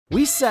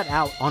We set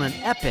out on an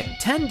epic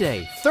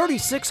 10-day,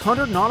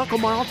 3,600 nautical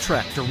mile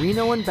trek to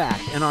Reno and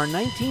back in our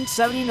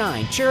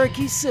 1979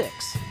 Cherokee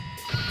 6.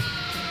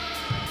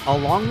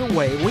 Along the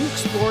way, we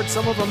explored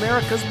some of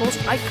America's most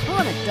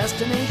iconic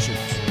destinations.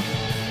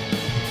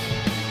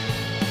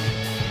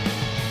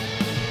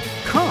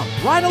 Come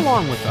right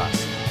along with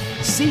us.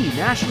 See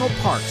national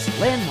parks,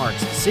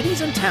 landmarks, cities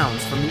and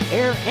towns from the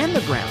air and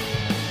the ground.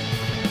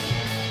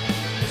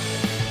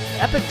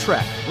 Epic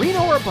trek,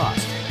 Reno or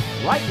bust,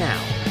 right now,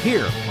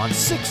 here on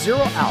 60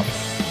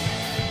 Alpha.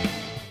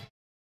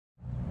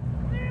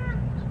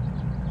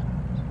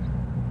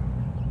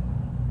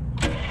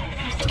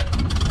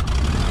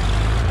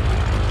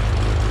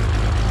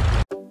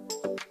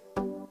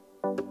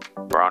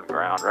 We're on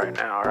ground right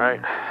now,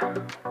 right?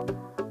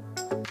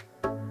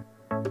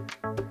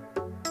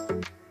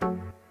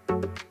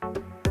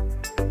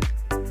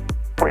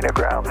 Reno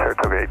ground,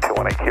 Saratoga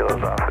 8218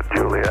 kilos off of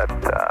Juliet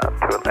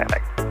to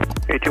Atlantic.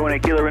 8218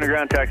 kilo, Reno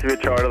ground, taxi via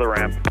Charlie to the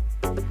ramp.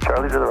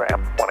 Charlie to the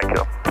ramp, 1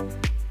 kilo.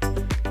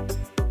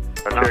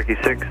 Cherokee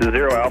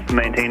 60 Alpha,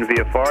 maintain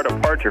VFR,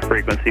 departure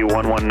frequency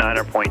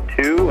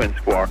 119.2 and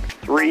squawk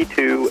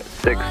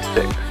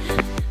 3266.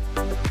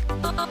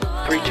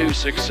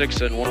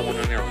 3266 and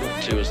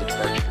 119.2 is the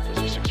departure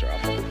frequency 60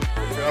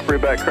 Alpha.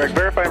 Operate back correct.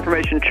 Verify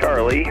information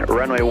Charlie,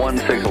 runway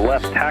 16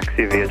 left,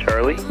 taxi via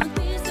Charlie.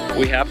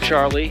 We have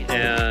Charlie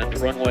and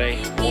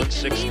runway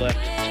 16 left,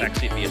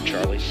 taxi via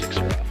Charlie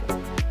 60 Alpha.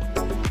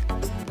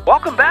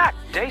 Welcome back,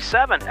 Day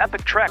 7,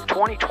 Epic Trek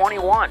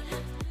 2021.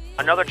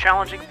 Another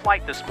challenging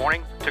flight this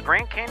morning to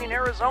Grand Canyon,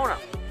 Arizona.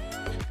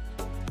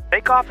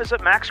 Takeoff is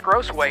at max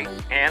gross weight,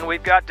 and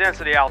we've got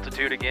density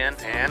altitude again,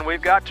 and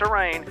we've got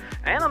terrain,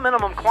 and a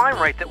minimum climb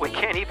rate that we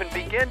can't even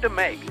begin to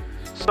make.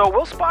 So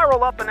we'll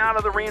spiral up and out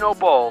of the Reno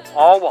Bowl,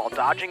 all while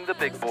dodging the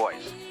big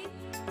boys.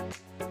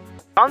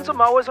 Tons of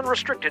MOAs and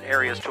restricted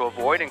areas to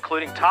avoid,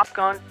 including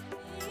TOPGUN,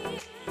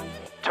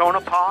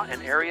 Tonopah,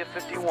 and Area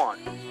 51.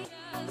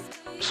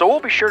 So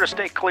we'll be sure to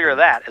stay clear of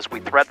that as we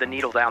thread the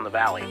needle down the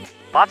valley.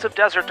 Lots of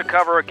desert to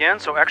cover again,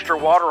 so extra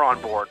water on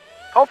board.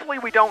 Hopefully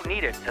we don't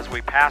need it as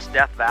we pass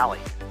Death Valley.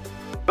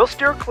 We'll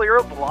steer clear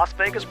of the Las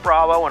Vegas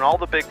Bravo and all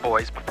the big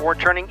boys before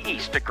turning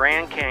east to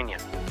Grand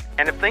Canyon.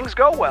 And if things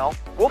go well,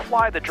 we'll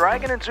fly the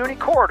Dragon and Zuni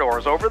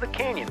corridors over the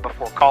canyon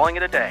before calling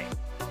it a day.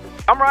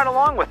 Come right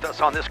along with us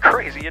on this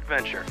crazy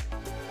adventure.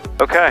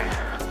 Okay,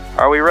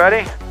 are we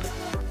ready?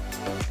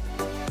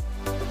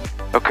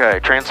 Okay,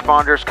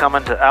 transponders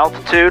coming to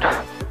altitude.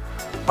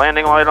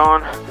 Landing light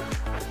on,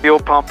 fuel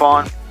pump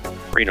on.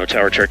 Reno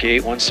Tower, Cherokee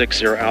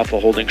 8160 Alpha,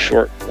 holding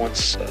short,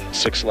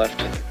 16 left,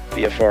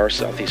 VFR,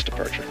 southeast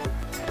departure.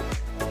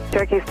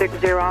 Cherokee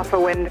 60 Alpha,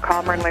 wind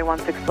calm, runway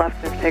 16 left,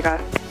 clear for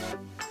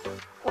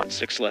takeoff.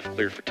 16 left,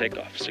 clear for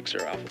takeoff, 60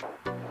 Alpha.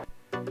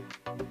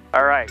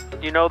 All right,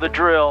 you know the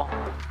drill.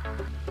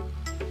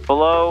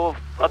 Below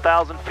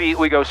 1,000 feet,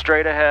 we go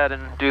straight ahead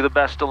and do the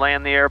best to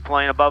land the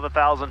airplane. Above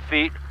 1,000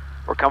 feet,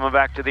 we're coming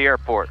back to the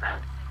airport.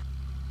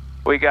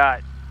 We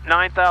got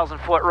 9,000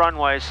 foot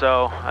runway,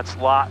 so that's a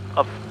lot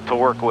to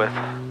work with.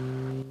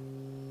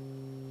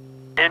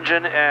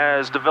 Engine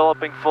is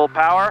developing full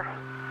power.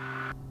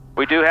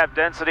 We do have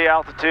density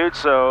altitude,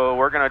 so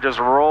we're gonna just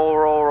roll.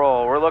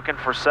 We're looking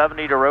for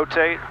 70 to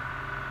rotate.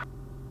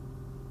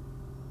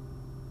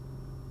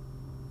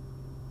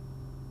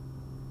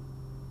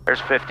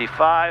 There's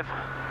 55.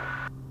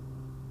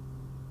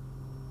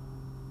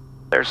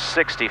 There's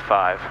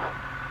 65.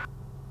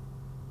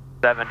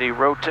 70,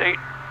 rotate.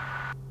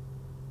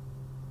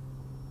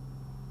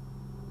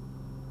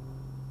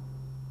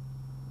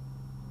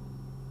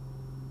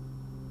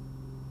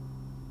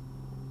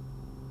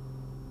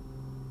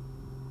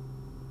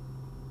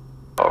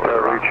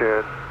 Reach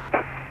in,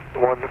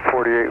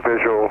 148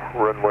 visual,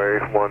 runway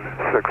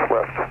 16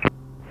 left.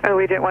 Oh,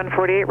 we did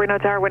 148, Reno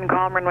Tower, wind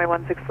calm, runway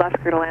 16 left,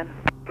 clear to land.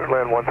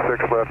 Land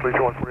 16 left, lead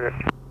 148.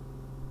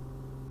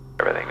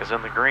 Everything is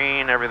in the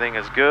green, everything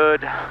is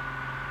good.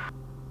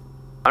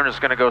 I'm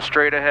just gonna go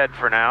straight ahead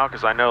for now,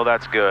 because I know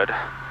that's good.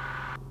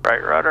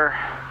 Right rudder.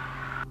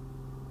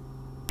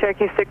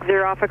 Cherokee 60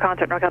 Alpha,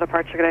 contact NorCal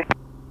departure, good day.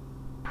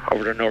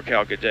 Over to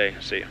NorCal, good day.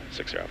 See you,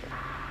 60 Alpha.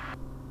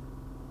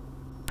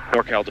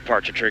 NorCal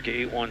departure,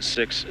 Cherokee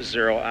 8160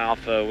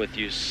 Alpha with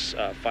you,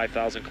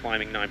 5,000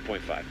 climbing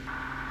 9.5.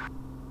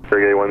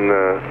 Cherokee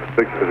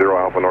 8160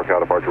 Alpha, NorCal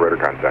departure,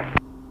 radar contact.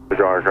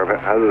 Visual aircraft,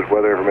 hazardous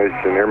weather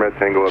information, AirMed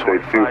Tango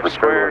update 2 for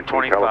square,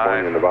 turbulence in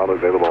California and Nevada,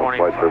 available on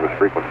flight service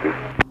frequencies.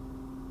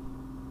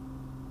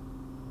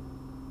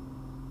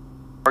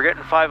 We're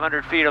getting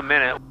 500 feet a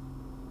minute.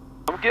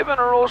 I'm giving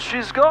her all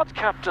she's got,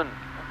 Captain.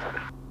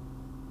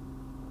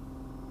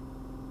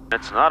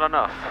 It's not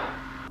enough.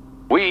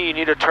 We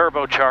need a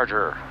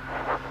turbocharger.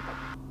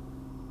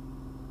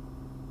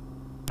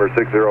 For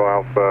 60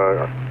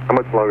 Alpha, how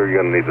much longer are you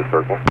going to need to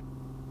circle?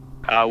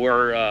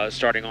 We're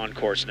starting on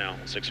course now,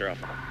 60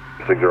 Alpha.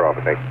 60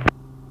 Alpha, thanks.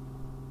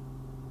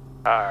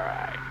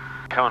 Alright,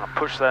 coming to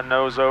push that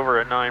nose over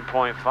at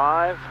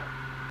 9.5.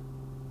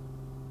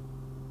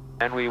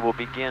 And we will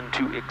begin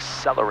to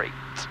accelerate.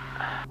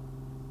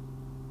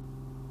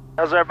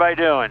 How's everybody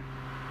doing?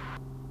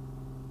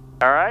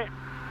 All right?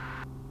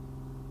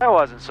 That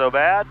wasn't so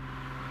bad.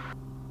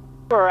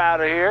 We're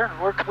out of here.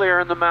 We're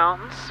clearing the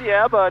mountains.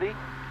 Yeah, buddy.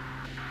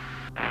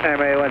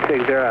 MA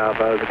 160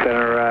 Alpha, the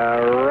center.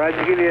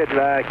 Roger, keep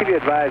you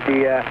advised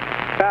the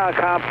power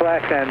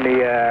complex and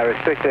the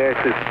restricted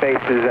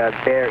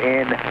airspaces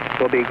therein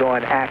will be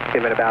going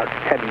active in about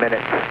 10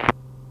 minutes.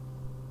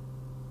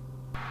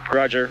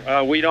 Roger.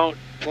 We don't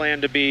plan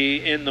to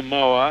be in the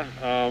MOA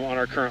on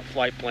our current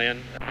flight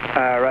plan.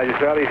 Roger,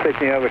 so I'll be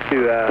switching you over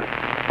to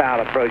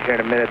pilot approach here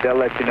in a minute. They'll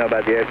let you know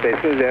about the airspace.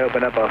 As soon as they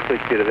open up, I'll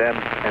switch you to them,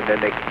 and then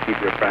they can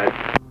keep you apprised.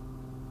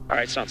 All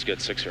right, sounds good.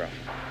 6-0.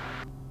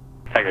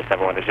 Tiger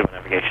 7-1, there's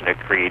navigation to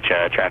Creech,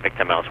 traffic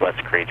 10 miles west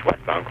of Creech,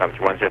 westbound,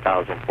 kilometer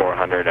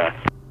 10,400.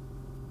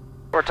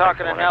 We're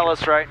talking to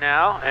Nellis right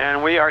now,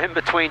 and we are in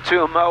between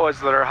two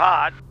MOAs that are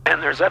hot,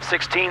 and there's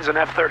F-16s and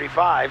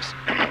F-35s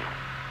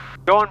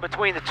going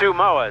between the two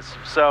MOAs.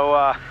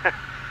 So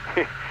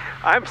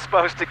I'm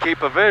supposed to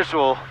keep a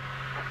visual,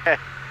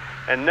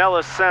 and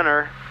Nellis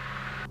Center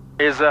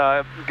is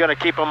going to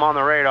keep them on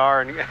the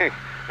radar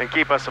and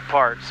keep us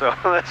apart. So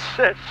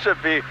that should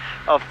be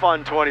a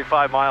fun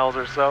 25 miles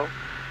or so.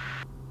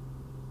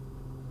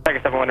 Tiger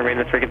 7-1, remain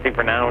this frequency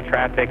for now.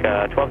 Traffic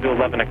 12 to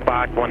 11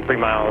 o'clock, 13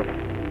 miles,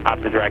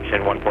 opposite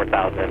direction,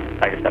 14,000.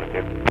 Tiger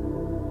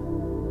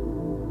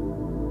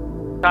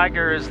 7-2.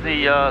 Tiger is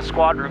the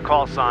squadron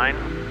call sign,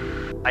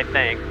 I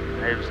think.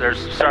 There's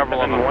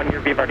several of them. 1,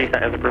 your VFR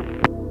descent is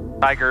approved.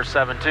 Tiger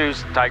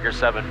 7-2, Tiger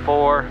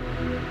 7-4.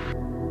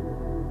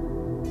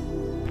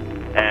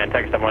 And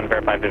Tiger 7-1,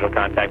 verify visual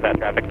contact, that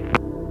traffic.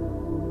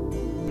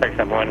 Tiger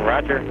 7-1,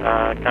 roger.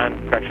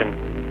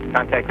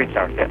 Contact Creech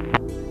Tower, yeah.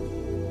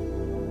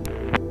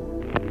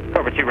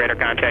 Over 2 radar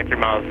contact, 3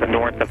 miles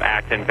north of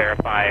Acton,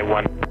 verify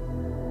 1.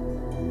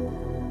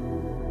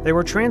 They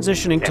were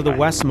transitioning to the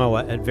west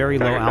MOA at very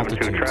low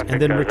altitudes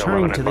and then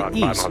returning to the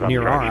east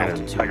near our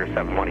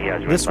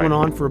altitude. This went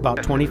on for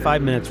about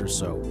 25 minutes or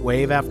so,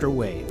 wave after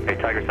wave,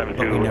 but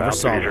we never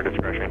saw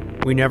them.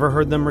 We never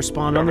heard them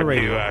respond on the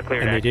radio,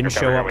 and they didn't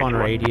show up on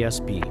our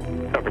ADS-B.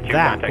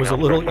 That was a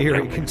little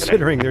eerie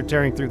considering they're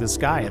tearing through the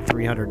sky at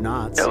 300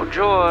 knots. No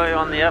joy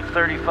on the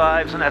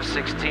F-35s and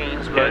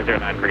F-16s, but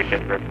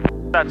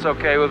that's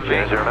okay with me.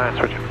 09,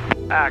 switch.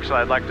 Actually,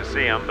 I'd like to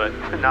see them, but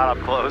not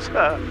up close.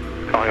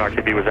 Calling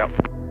RTB was out.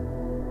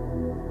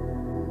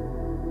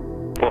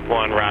 Wolf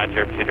 1,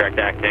 roger. Proceed direct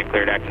acting,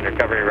 cleared action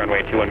recovery,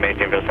 runway 21,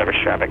 maintain Ville service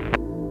traffic.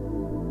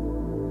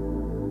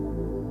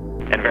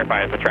 And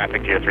verify as the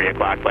traffic to 3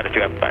 o'clock, let us 2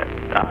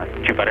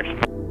 fighters.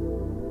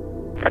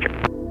 Roger.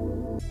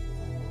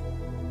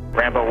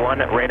 Rambo 1,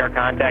 radar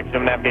contact,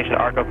 zoom navigation,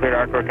 ARCO cleared,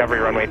 ARCO recovery,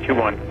 runway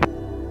 21.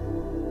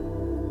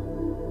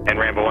 And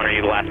Rambo 1, are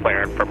you the last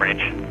player from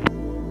range?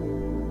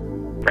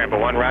 Rambo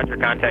 1, roger,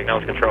 contact,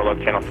 nose control,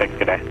 look, channel 6,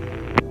 good day.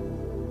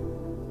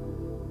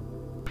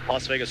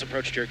 Las Vegas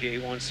approach, Cherokee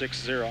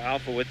 8160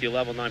 Alpha with you,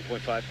 level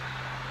 9.5.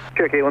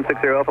 Cherokee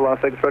 160 Alpha, Las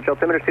Vegas approach,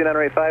 altimeter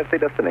 2985, say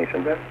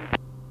destination.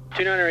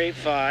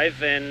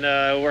 2985, and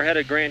we're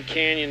headed Grand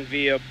Canyon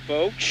via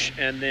Boch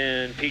and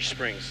then Peach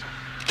Springs.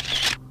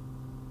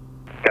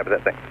 Copy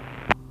that thing.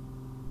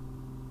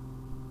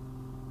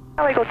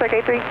 Illegal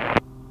Cherokee 3.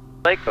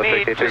 Lake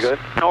Mead,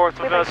 just north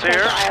of us here.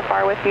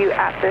 IFR with you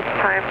at this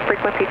time.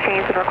 Frequency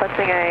change and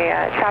requesting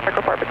a traffic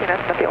report between us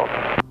and the field.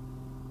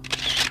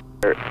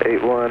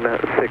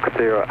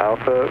 8160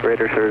 Alpha,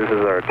 radar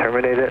services are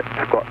terminated.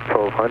 Squawk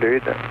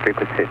 1200,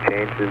 frequency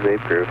change is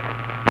approved.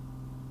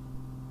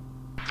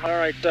 All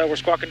right, we're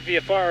squawking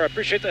VFR. I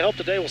appreciate the help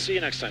today. We'll see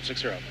you next time.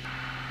 6-0.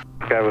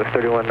 Sky was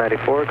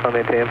 3194, call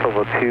maintain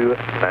level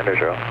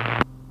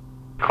 290.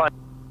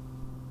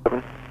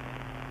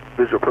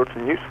 Visual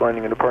approaching use,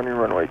 landing and departing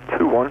runway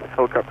 21,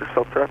 helicopter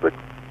self-traffic.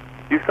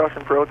 Use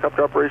caution for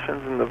helicopter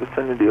operations in the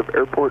vicinity of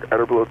airport at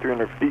or below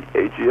 300 feet,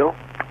 AGL.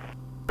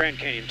 Grand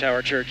Canyon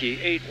Tower, Cherokee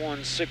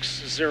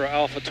 8160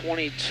 Alpha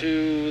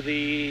 22,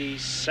 the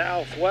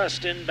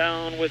southwest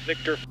inbound with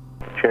Victor.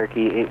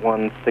 Cherokee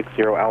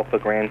 8160 Alpha,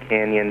 Grand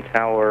Canyon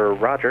Tower,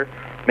 roger.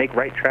 Make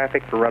right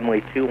traffic for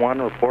runway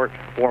 21, report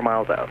 4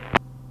 miles out.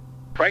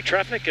 Right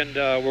traffic, and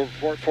we'll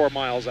report 4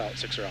 miles out,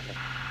 6 Alpha.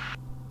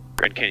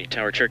 Grand Canyon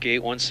Tower, Cherokee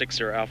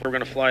 8160 Alpha. We're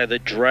going to fly the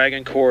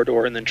Dragon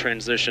corridor and then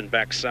transition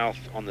back south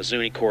on the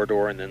Zuni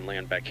corridor and then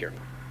land back here.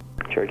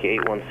 Cherokee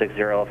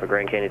 8160 Alpha,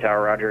 Grand Canyon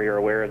Tower, roger. You're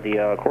aware of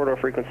the corridor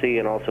frequency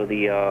and also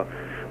the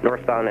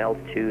northbound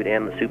altitude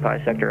and the Supai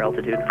sector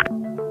altitude?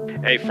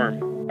 A firm.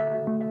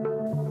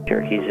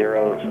 Cherokee 60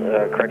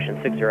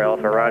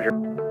 Alpha, roger.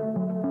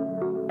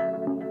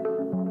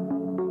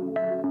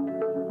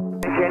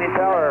 Canyon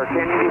Tower,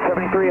 Canyon View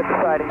 73 at the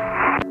siding.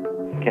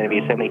 Canyon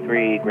View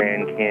 73,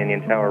 Grand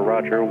Canyon Tower,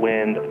 roger.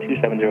 Wind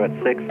 270 at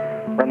 6,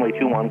 runway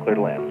 21, clear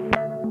to land.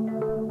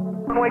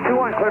 Runway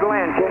 21, clear to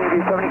land, Canyon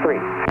View 73.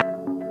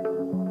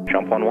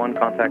 Jump 11,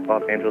 contact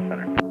Los Angeles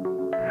Center.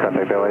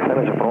 Contact LA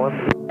Center, jump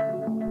 11.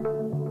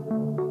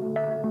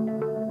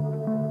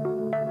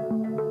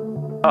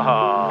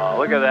 Oh,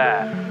 look at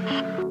that.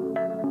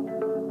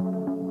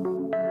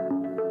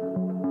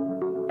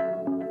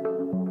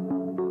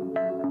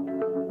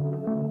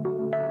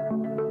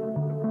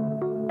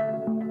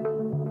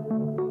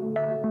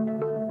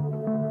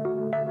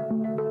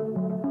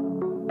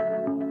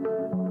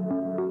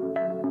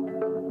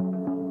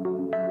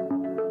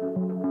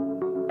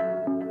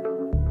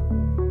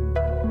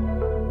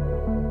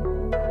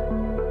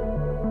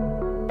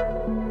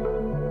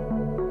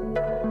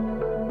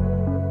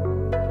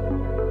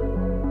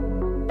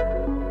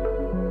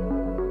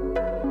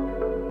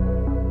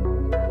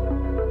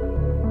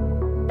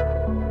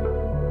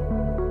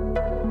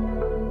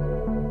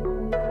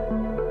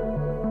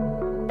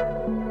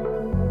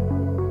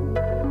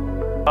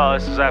 Oh,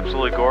 this is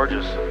absolutely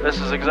gorgeous. This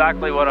is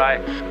exactly what I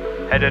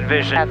had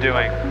envisioned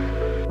doing.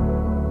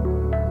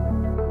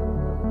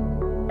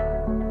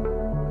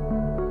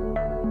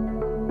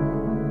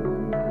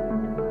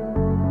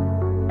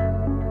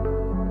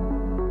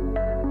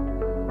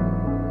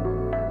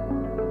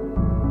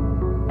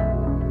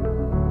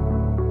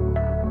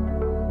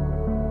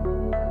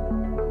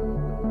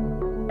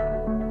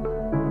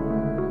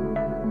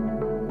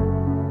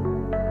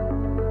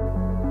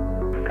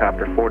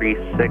 Copter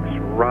 46,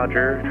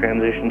 roger.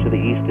 Transition to the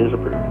east is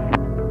approved.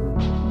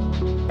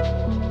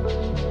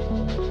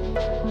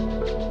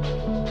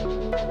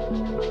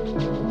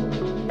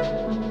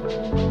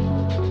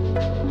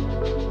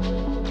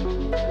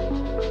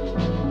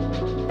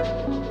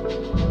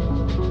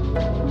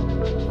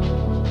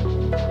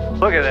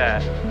 Look at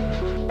that.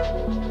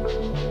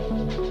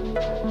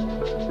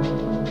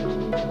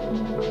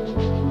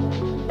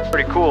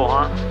 Pretty cool,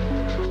 huh?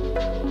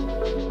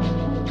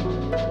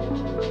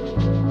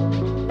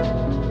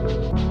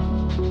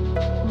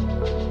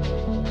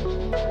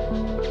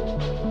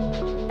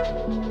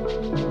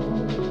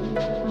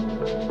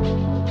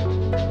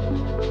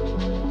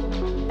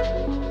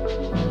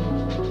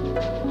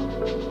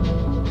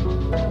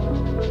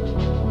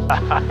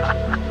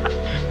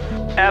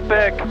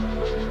 Epic.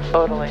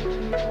 Totally.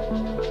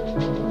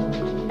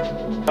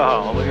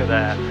 Oh, look at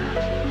that.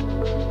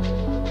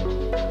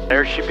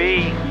 There she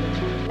be.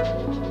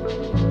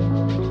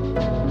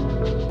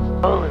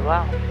 Holy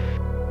wow.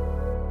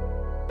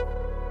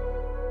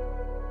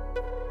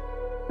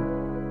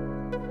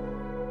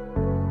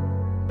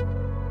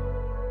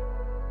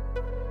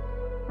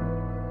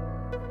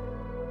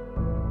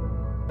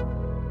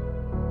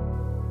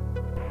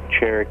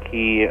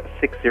 Cherokee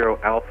 60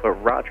 Alpha,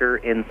 roger,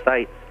 in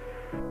sight.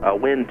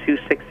 Wind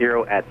 260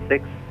 at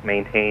 6,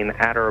 maintain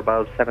at or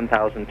above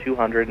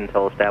 7,200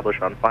 until established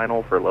on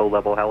final for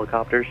low-level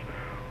helicopters.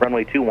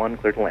 Runway 21,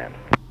 clear to land.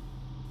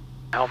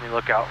 Help me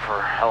look out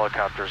for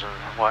helicopters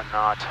and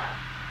whatnot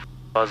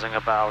buzzing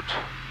about.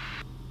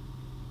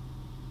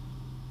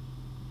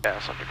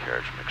 Gas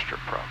undercarriage mixture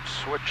prop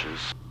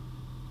switches.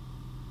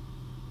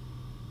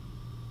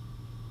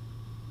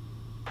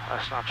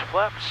 That's not your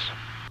flaps.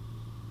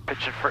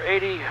 Pitching for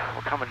 80.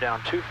 We're coming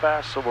down too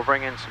fast, so we'll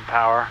bring in some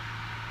power.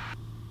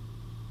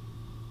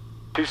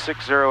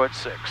 260 at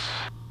 6.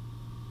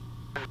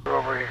 And we're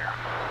over here.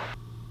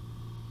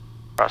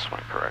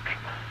 Crosswind correction.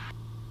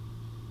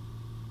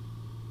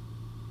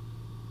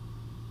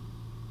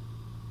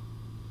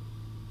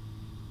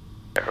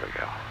 There we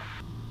go.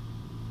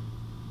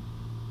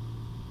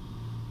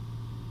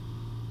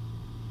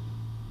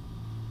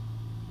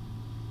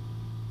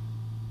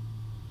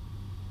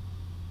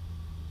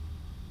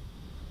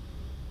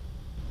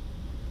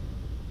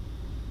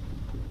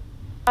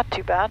 Not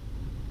too bad.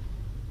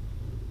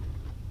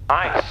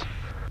 Nice.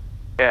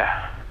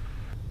 Yeah.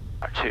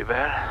 Not too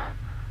bad.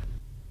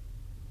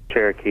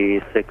 Cherokee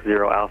 60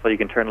 Alpha, you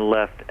can turn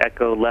left,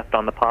 echo left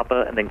on the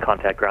Papa, and then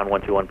contact ground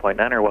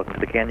 121.9, welcome to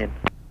the canyon.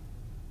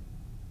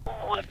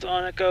 Left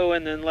on Echo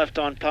and then left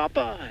on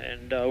Papa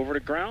and over to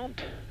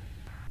ground.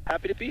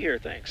 Happy to be here,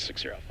 thanks,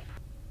 60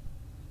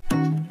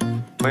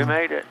 Alpha. We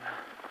made it.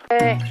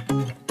 Hey.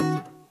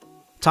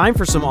 Time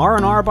for some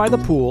R&R by the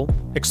pool,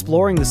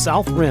 exploring the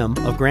south rim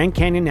of Grand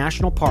Canyon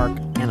National Park,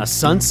 and a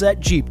sunset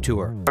Jeep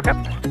tour. Okay.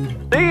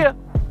 See ya.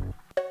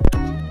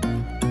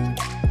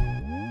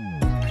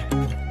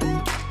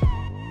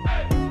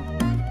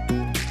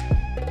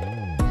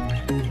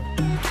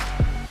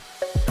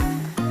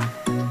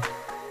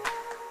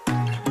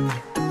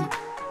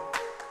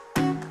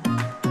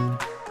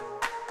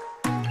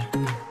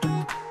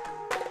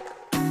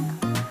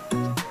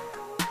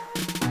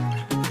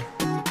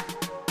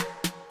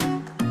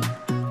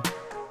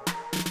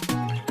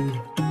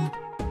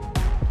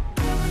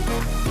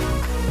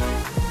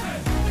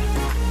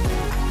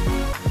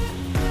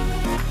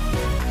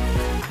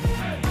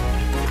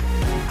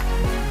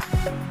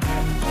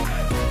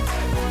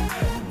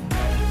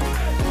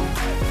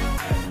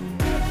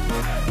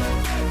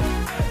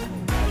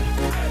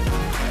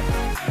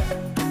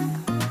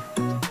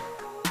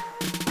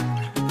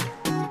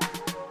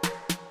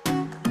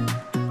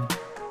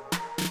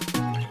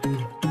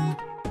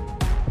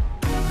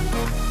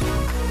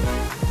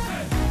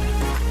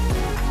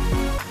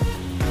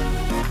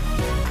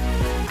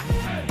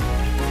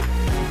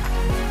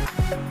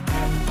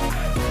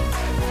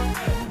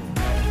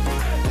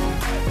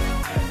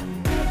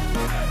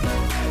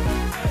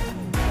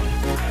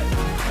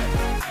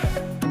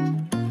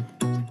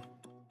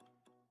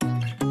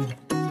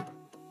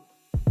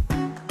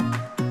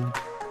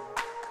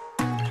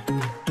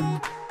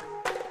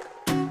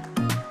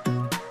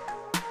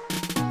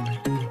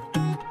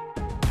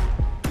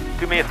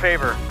 Do me a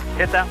favor,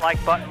 hit that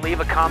like button, leave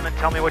a comment,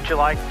 tell me what you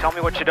like, tell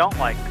me what you don't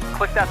like.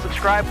 Click that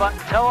subscribe button,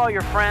 tell all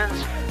your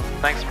friends.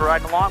 Thanks for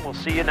riding along, we'll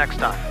see you next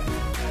time.